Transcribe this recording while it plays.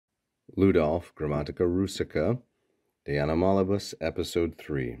Ludolf, Grammatica Russica, de Animalibus, Episode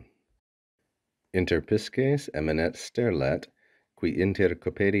 3. Inter pisces eminet sterlet, qui inter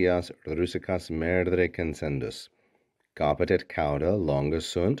copedias Russicas merdere censendus. Capit et cauda longa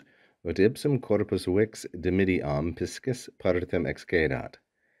sunt, ut ipsum corpus vix dimidiam piscis partem excedat.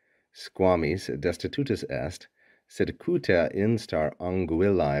 Squamis destitutus est, sed cutea instar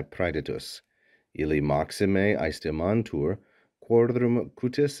anguillae praeditus. Illi maxime aestimantur, quadrum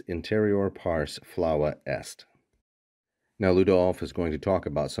cutis interior pars flava est. Now Ludolf is going to talk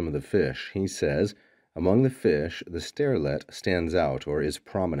about some of the fish. He says, among the fish, the sterlet stands out or is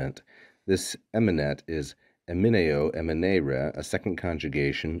prominent. This eminet is emineo, eminere, a second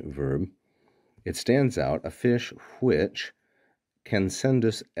conjugation verb. It stands out, a fish which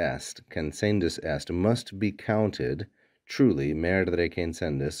censendus est, must be counted, truly, merdere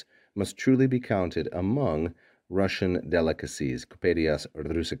censendus, must truly be counted among Russian delicacies, copedias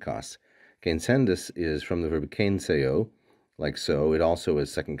Russicas. Censendus is from the verb censeo, like so. It also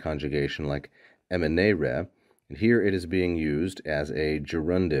is second conjugation like eminere, and here it is being used as a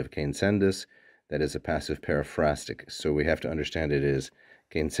gerundive, censendus, that is a passive periphrastic, so we have to understand it is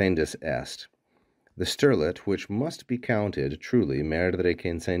censendus est. The sterlet, which must be counted, truly, merdere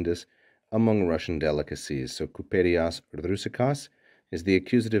censendus, among Russian delicacies, so copedias Russicas is the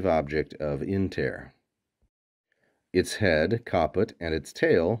accusative object of inter. Its head, caput, and its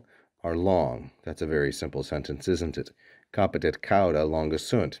tail are long. That's a very simple sentence, isn't it? Caput et cauda longa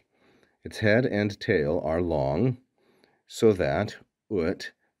sunt. Its head and tail are long, so that,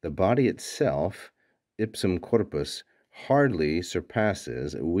 ut, the body itself, ipsum corpus, hardly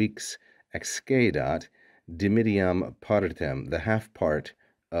surpasses, vix excedat, dimidiam partem, the half part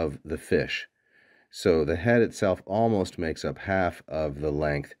of the fish. So the head itself almost makes up half of the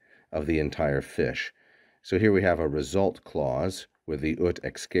length of the entire fish. So here we have a result clause with the ut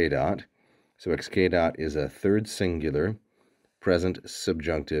excedat. So excedat is a third singular, present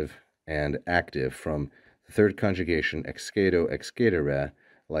subjunctive, and active from the third conjugation excedo, excedere,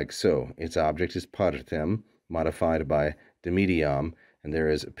 like so. Its object is partem, modified by dimidiam, and there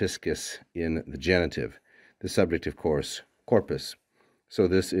is piscis in the genitive. The subject, of course, corpus. So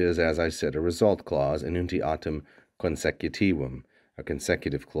this is, as I said, a result clause, enuntiatum consecutivum, a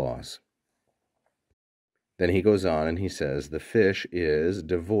consecutive clause. Then he goes on and he says, the fish is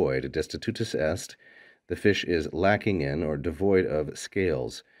devoid, destitutus est, the fish is lacking in or devoid of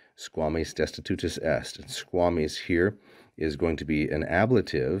scales, squamis destitutus est. And squamis here is going to be an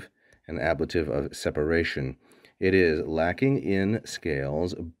ablative of separation. It is lacking in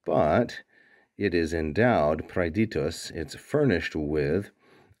scales, but it is endowed, praeditus, it's furnished with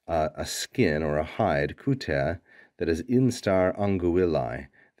a skin or a hide, cutea, that is instar anguillae,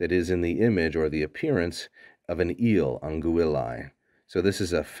 that is in the image or the appearance of an eel, anguillae. So this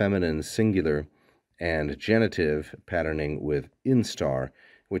is a feminine singular and genitive patterning with instar,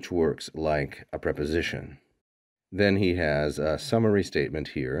 which works like a preposition. Then he has a summary statement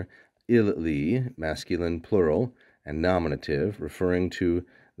here, illi, masculine plural, and nominative, referring to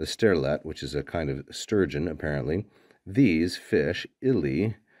the sterlet, which is a kind of sturgeon, apparently. These fish,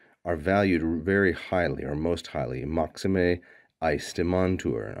 illi, are valued very highly, or most highly, maxime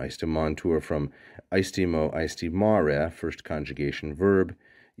aestimantur from aestimo, aestimare, first conjugation verb,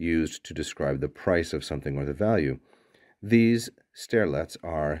 used to describe the price of something or the value. These sterlets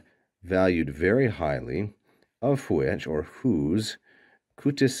are valued very highly, of which, or whose,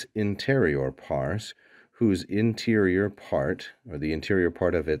 cutis interior pars, whose interior part, or the interior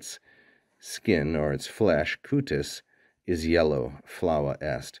part of its skin or its flesh, cutis, is yellow, flava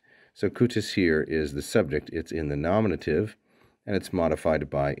est. So cutis here is the subject, it's in the nominative, and it's modified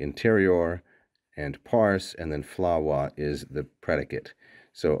by interior and pars, and then flava is the predicate.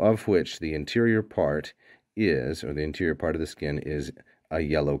 So of which the interior part is, or the interior part of the skin is a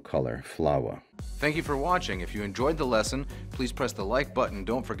yellow color, flava. Thank you for watching. If you enjoyed the lesson, please press the like button.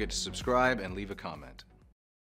 Don't forget to subscribe and leave a comment.